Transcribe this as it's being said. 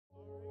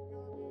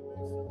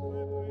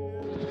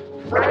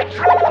You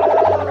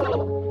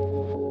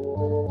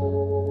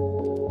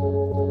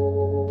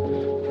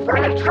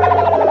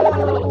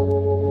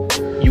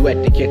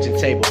at the kitchen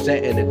table,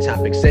 setting the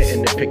topic,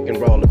 setting the pick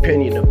and roll,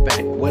 opinion of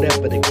fact,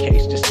 whatever the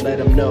case, just let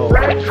them know.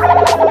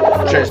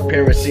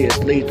 Transparency is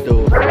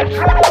lethal.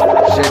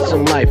 Shed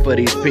some light for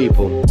these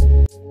people.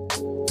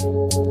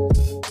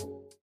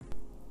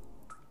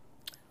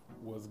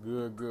 What's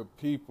good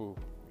people?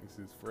 This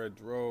is Fred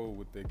Dro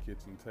with the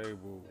kitchen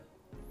table.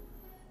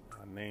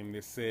 I named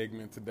this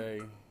segment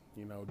today,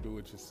 do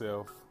it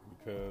yourself,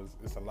 because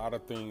it's a lot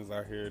of things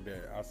out here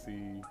that I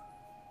see,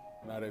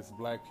 not as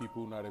black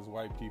people, not as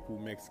white people,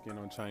 Mexican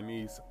or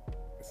Chinese.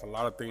 It's a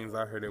lot of things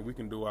out here that we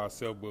can do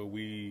ourselves, but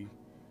we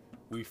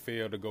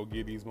fail to go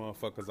give these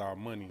motherfuckers our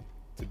money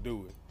to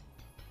do it.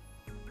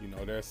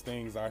 There's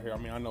things out here.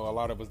 I know a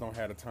lot of us don't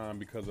have the time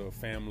because of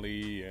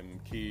family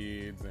and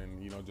kids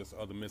and, just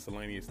other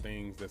miscellaneous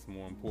things that's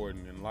more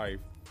important in life.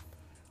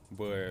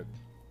 But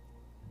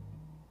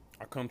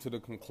I come to the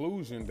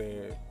conclusion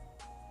that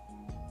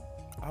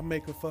I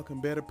make a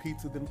fucking better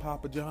pizza than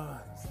Papa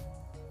John's.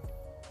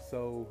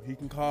 So he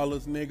can call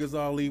us niggas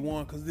all he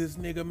want, cause this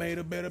nigga made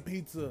a better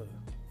pizza.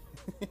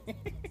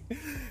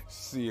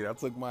 Shit, I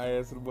took my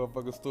ass to the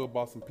motherfucking store,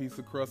 bought some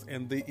pizza crust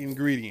and the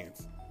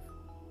ingredients.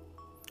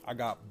 I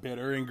got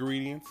better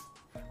ingredients.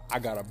 I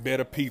got a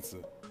better pizza.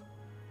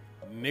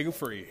 Nigga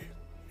Fred.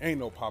 Ain't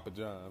no Papa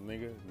John,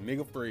 nigga.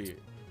 Nigga Fred.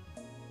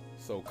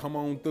 So come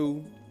on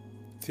through.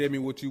 Tell me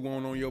what you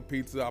want on your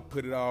pizza. I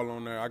put it all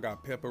on there. I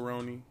got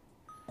pepperoni.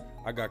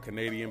 I got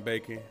Canadian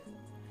bacon.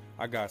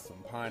 I got some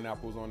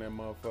pineapples on that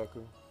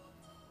motherfucker.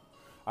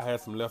 I had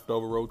some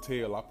leftover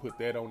rotel. I put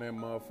that on that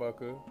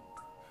motherfucker.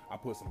 I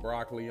put some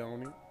broccoli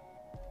on it.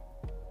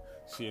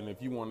 Shit, and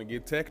if you want to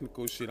get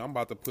technical, shit, I'm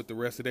about to put the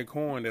rest of that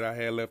corn that I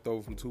had left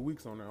over from 2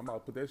 weeks on there. I'm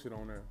about to put that shit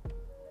on there.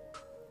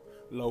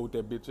 Load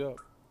that bitch up.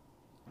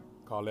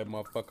 Call that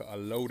motherfucker a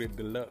loaded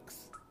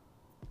deluxe.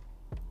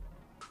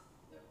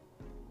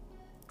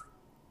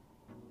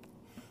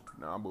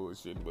 Nah, I'm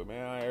bullshitting, but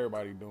man, how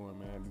everybody doing,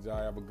 man? Did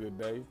y'all have a good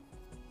day?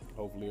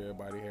 Hopefully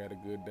everybody had a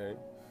good day.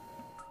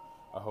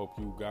 I hope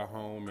you got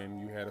home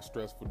and you had a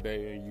stressful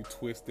day and you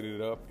twisted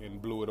it up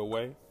and blew it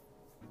away.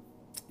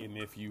 And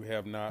if you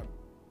have not,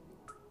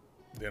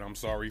 then I'm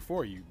sorry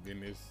for you.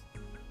 Then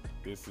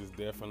this is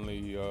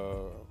definitely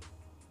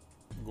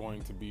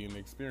going to be an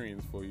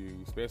experience for you,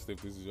 especially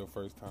if this is your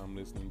first time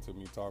listening to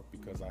me talk,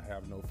 because I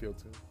have no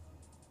filter.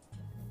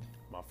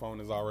 My phone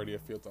is already a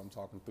filter. I'm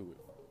talking through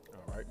it.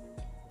 All right.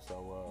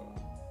 So,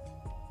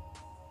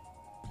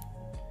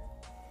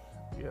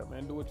 yeah,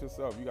 man, do it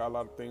yourself. You got a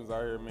lot of things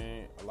out here,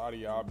 man. A lot of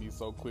y'all be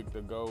so quick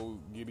to go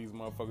get these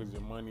motherfuckers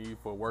your money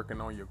for working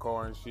on your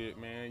car and shit,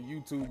 man.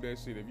 YouTube that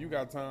shit. If you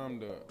got time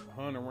to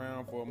hunt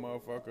around for a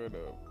motherfucker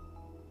to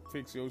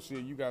fix your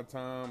shit, you got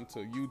time to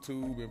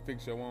YouTube and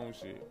fix your own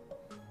shit.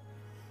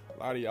 A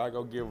lot of y'all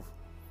go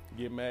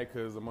get mad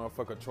because a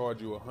motherfucker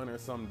charge you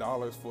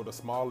 $100-something for the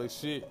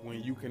smallest shit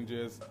when you can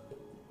just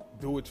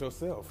do it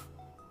yourself.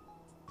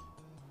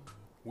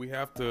 We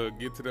have to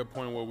get to that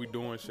point where we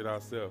doing shit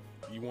ourselves.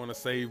 You want to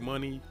save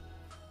money,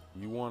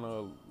 you want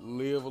to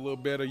live a little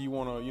better, you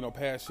want to,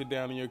 pass shit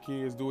down to your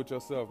kids, do it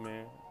yourself,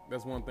 man.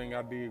 That's one thing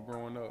I did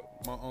growing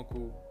up. My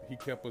uncle, he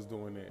kept us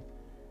doing that.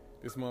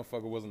 This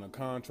motherfucker wasn't a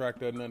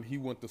contractor or nothing. He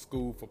went to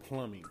school for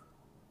plumbing,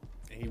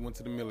 and he went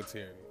to the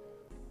military.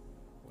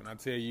 When I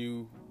tell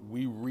you,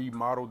 we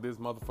remodeled this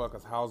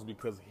motherfucker's house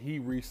because he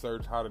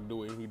researched how to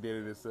do it, and he did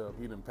it himself.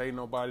 He didn't pay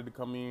nobody to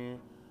come in.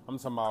 I'm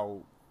talking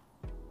about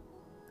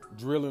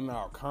drilling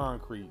out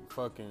concrete,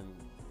 fucking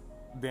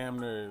damn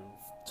near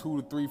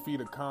 2 to 3 feet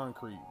of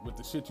concrete with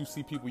the shit you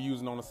see people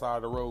using on the side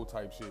of the road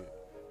type shit.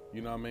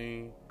 You know what I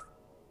mean?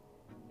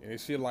 And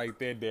it's shit like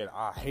that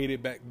I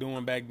hated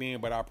doing back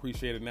then, but I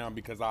appreciate it now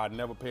because I'd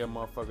never pay a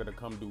motherfucker to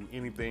come do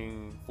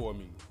anything for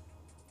me.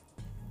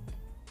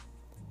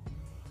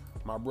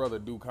 My brother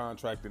do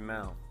contracting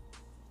now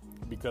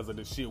because of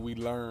the shit we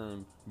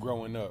learned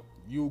growing up.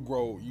 You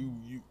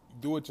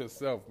do it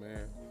yourself,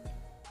 man.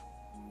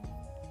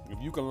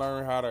 If you can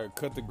learn how to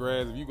cut the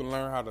grass, if you can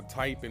learn how to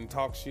type and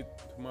talk shit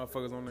to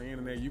motherfuckers on the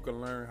internet, you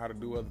can learn how to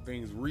do other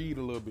things. Read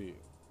a little bit.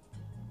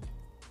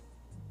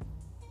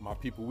 My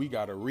people, we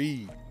gotta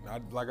read.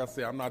 Like I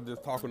said, I'm not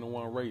just talking to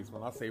one race.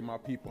 When I say my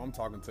people, I'm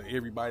talking to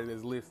everybody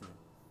that's listening.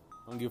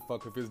 I don't give a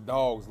fuck if it's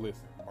dogs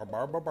listening.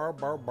 Bark, bark, bark,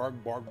 bark,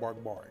 bark, bark,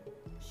 bark, bark.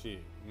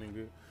 Shit,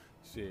 nigga.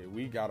 Shit,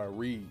 we gotta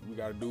read. We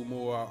gotta do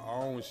more of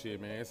our own shit,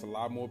 man. It's a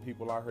lot more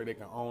people out here that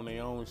can own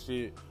their own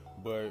shit,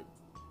 but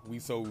we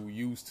so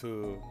used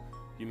to,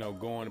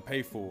 going to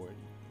pay for it.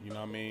 You know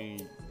what I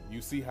mean?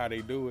 You see how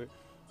they do it.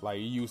 Like,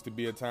 it used to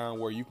be a time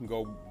where you can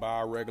go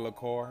buy a regular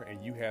car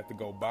and you have to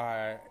go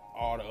buy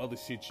all the other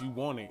shit you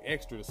wanted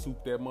extra to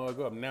soup that mug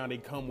up. Now they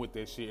come with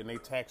that shit and they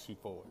tax you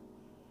for it.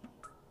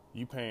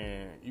 You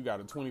got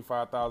a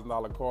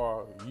 $25,000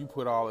 car, you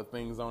put all the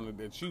things on it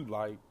that you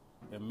like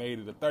and made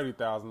it a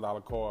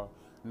 $30,000 car.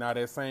 Now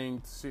that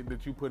same shit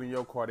that you put in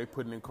your car, they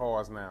putting in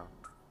cars now.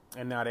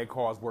 And now that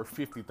car's worth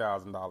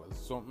 $50,000.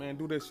 So, man,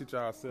 do that shit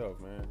yourself,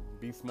 man.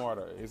 Be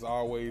smarter. It's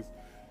always,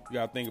 You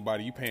gotta think about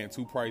it. You paying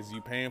two prices.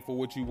 You paying for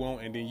what you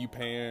want, and then you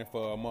paying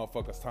for a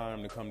motherfucker's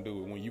time to come do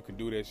it when you can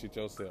do that shit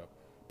yourself.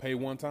 Pay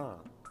one time.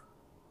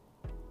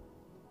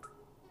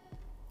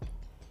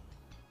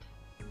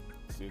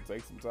 Shit,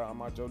 take some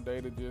time out your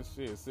day to just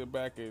shit. Sit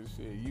back and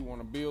shit. You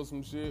wanna build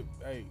some shit?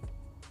 Hey,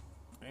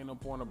 ain't no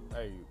point of,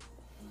 hey.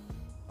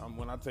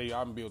 When I tell you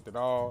I built it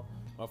all,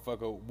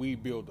 motherfucker, we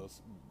built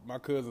us. My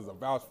cousins are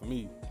vouch for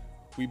me.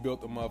 We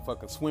built a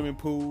motherfucking swimming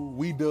pool.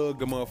 We dug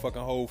the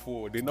motherfucking hole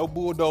for it. Did no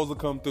bulldozer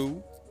come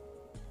through.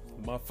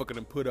 Motherfucker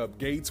done put up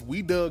gates.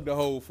 We dug the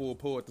hole for it,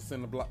 poured the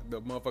center block, the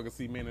motherfucking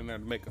cement in there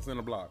to make a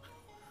center block.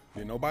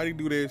 Did nobody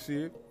do that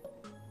shit?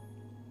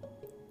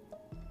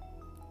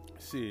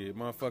 Shit,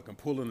 motherfucking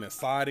pulling the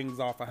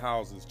sidings off of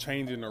houses,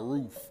 changing the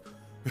roof.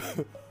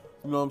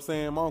 You know what I'm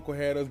saying? My uncle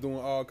had us doing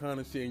all kind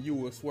of shit, and you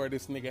would swear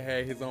this nigga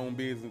had his own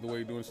business the way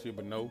he doing shit,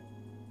 but no.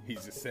 He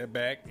just sat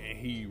back and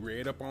he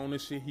read up on the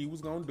shit he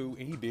was gonna do,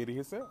 and he did it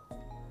himself.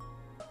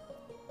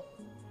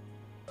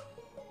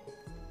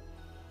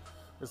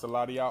 There's a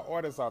lot of y'all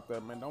artists out there,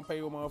 man. Don't pay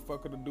a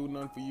motherfucker to do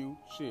nothing for you.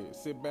 Shit,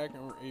 sit back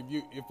and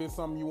if it's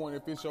something you want,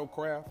 if it's your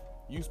craft,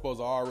 you supposed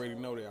to already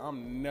know that.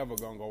 I'm never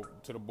gonna go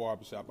to the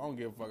barbershop. I don't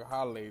give a fuck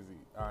how lazy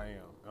I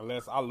am,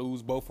 unless I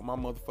lose both of my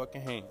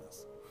motherfucking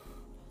hands.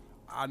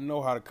 I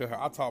know how to cut hair.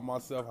 I taught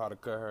myself how to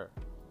cut hair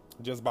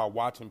just by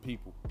watching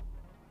people.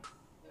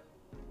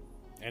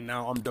 And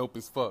now I'm dope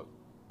as fuck.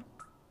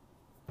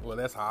 Well,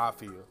 that's how I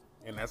feel.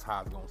 And that's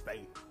how it's gonna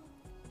stay.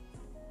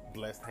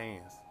 Blessed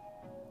hands.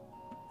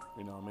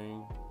 You know what I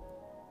mean?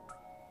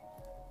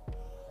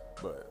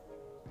 But,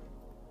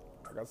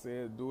 like I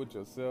said, do it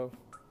yourself.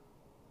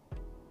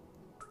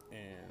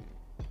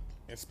 And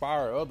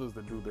inspire others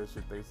to do that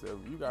shit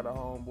themselves. You got a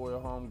homeboy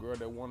or homegirl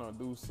that wanna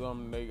do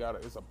something,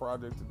 it's a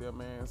project to them,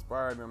 man.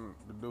 Inspire them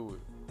to do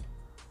it.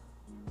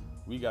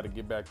 We got to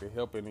get back to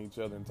helping each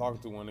other and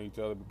talking to one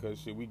another because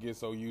shit, we get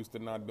so used to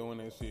not doing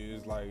that shit.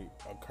 It's like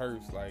a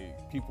curse.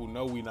 Like, people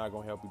know we not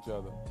gonna help each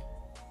other.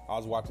 I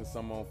was watching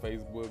something on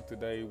Facebook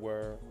today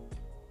where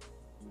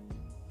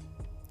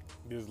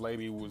this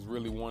lady was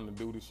really wanting to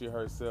do the shit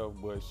herself,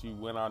 but she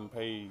went out and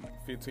paid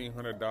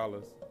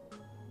 $1,500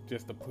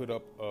 just to put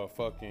up a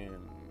fucking,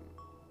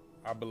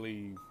 I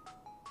believe,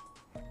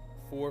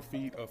 4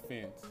 feet of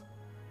fence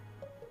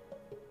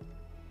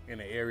in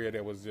an area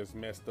that was just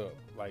messed up.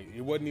 Like, it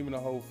wasn't even a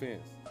whole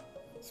fence.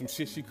 Some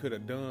shit she could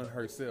have done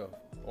herself,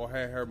 or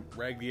had her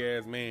raggedy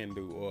ass man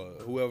do, or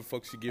whoever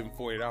fuck she giving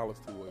 $40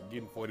 to, or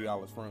getting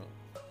 $40 from.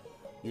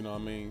 You know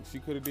what I mean? She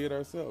could have did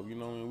herself. You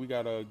know what I mean? We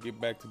gotta get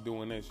back to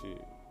doing that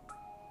shit.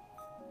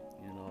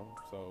 You know?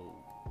 So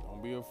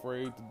don't be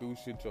afraid to do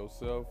shit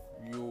yourself.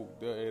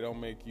 It don't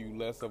make you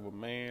less of a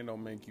man,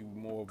 don't make you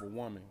more of a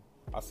woman.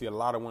 I see a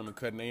lot of women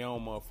cutting their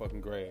own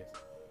motherfucking grass.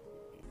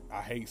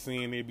 I hate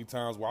seeing it be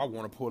times where I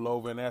want to pull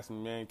over and ask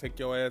them, man, take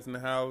your ass in the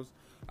house.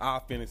 I'll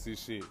finish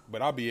this shit.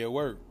 But I'll be at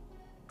work.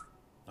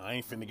 I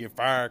ain't finna get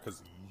fired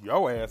because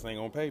your ass ain't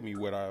gonna pay me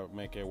what I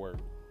make at work.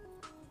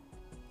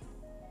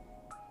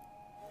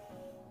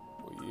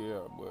 But yeah,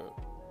 but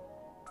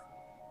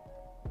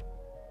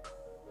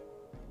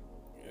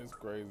it's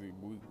crazy.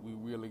 We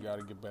really got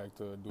to get back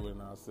to doing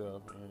it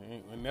ourselves.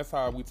 And that's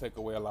how we take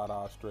away a lot of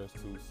our stress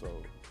too. So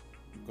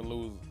you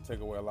can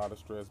take away a lot of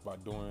stress by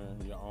doing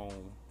your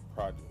own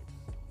projects.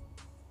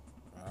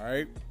 All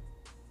right?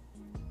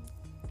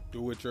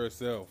 Do it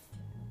yourself.